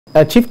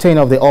A chieftain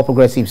of the All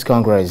Progressives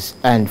Congress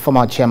and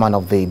former chairman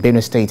of the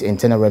Benue State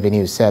Internal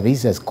Revenue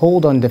Service has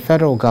called on the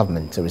federal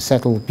government to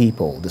resettle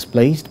people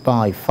displaced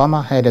by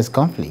farmer herders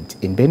conflict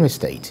in Benue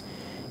State.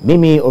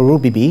 Mimi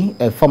Orubibi,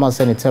 a former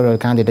senatorial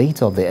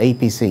candidate of the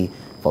APC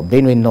for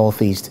Benue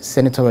Northeast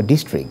Senatorial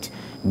District,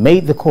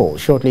 made the call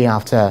shortly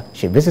after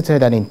she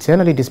visited an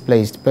internally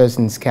displaced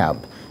persons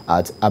camp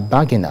at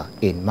Abagina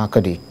in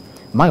Makodi.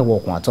 Maya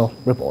Wokwato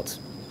reports.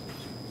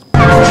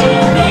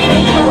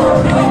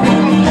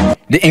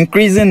 The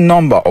increasing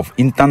number of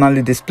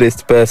internally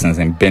displaced persons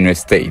in Benue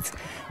State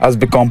has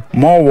become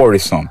more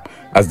worrisome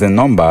as the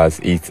numbers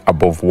is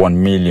above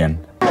 1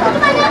 million.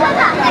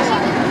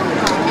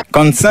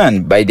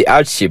 Concerned by the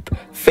hardship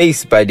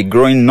faced by the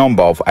growing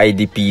number of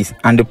IDPs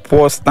and the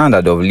poor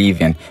standard of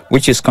living,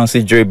 which is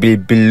considerably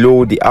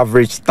below the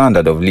average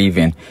standard of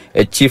living,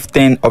 a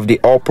chieftain of the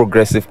All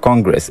Progressive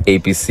Congress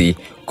 (APC)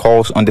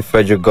 calls on the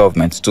federal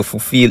government to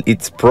fulfill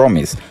its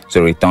promise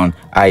to return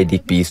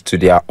IDPs to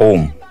their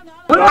home.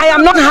 I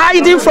am not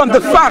hiding from the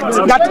fact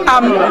that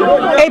I'm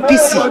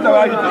APC,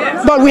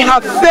 but we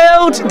have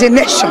failed the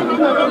nation.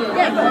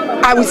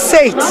 I will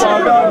say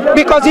it,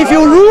 because if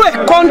you rule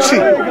a country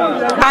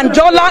and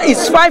dollar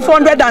is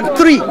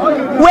 503,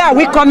 where are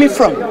we coming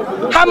from?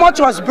 How much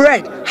was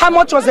bread? How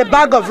much was a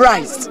bag of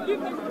rice?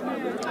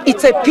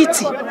 It's a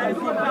pity.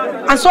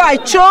 And so I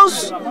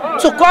chose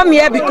to come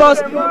here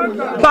because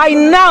by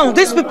now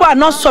these people are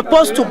not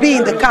supposed to be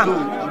in the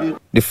camp.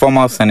 The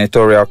former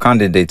senatorial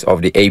candidate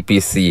of the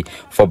APC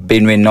for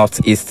Benue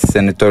Northeast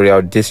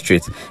Senatorial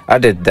District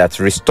added that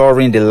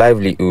restoring the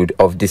livelihood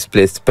of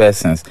displaced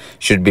persons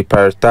should be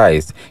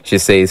prioritized. She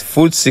says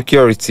food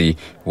security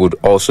would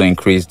also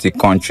increase the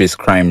country's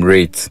crime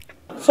rate.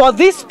 For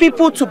these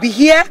people to be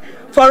here,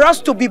 for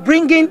us to be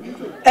bringing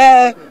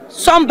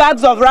some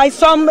bags of rice,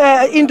 some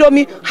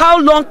indomie, how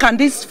long can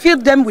this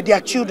feed them with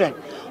their children?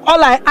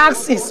 All I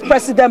ask is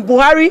President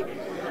Buhari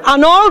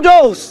and all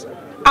those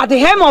at the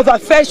helm of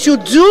affairs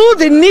should do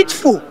the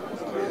needful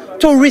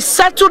to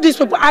resettle these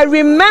people. I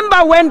remember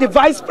when the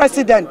Vice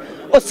President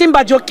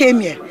Osinbajo came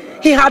here,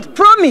 he had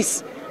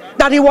promised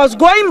that he was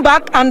going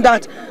back and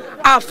that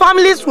our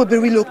families will be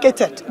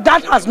relocated.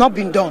 That has not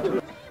been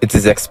done. It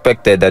is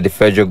expected that the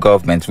federal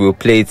government will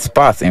play its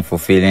part in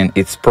fulfilling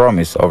its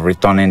promise of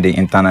returning the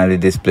internally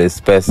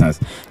displaced persons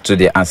to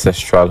their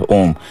ancestral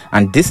home.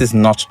 And this is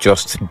not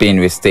just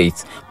Benue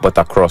State, but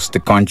across the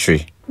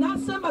country.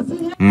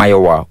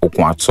 Mayowa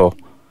Okwato,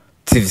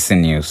 TVC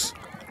News,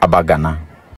 Abagana.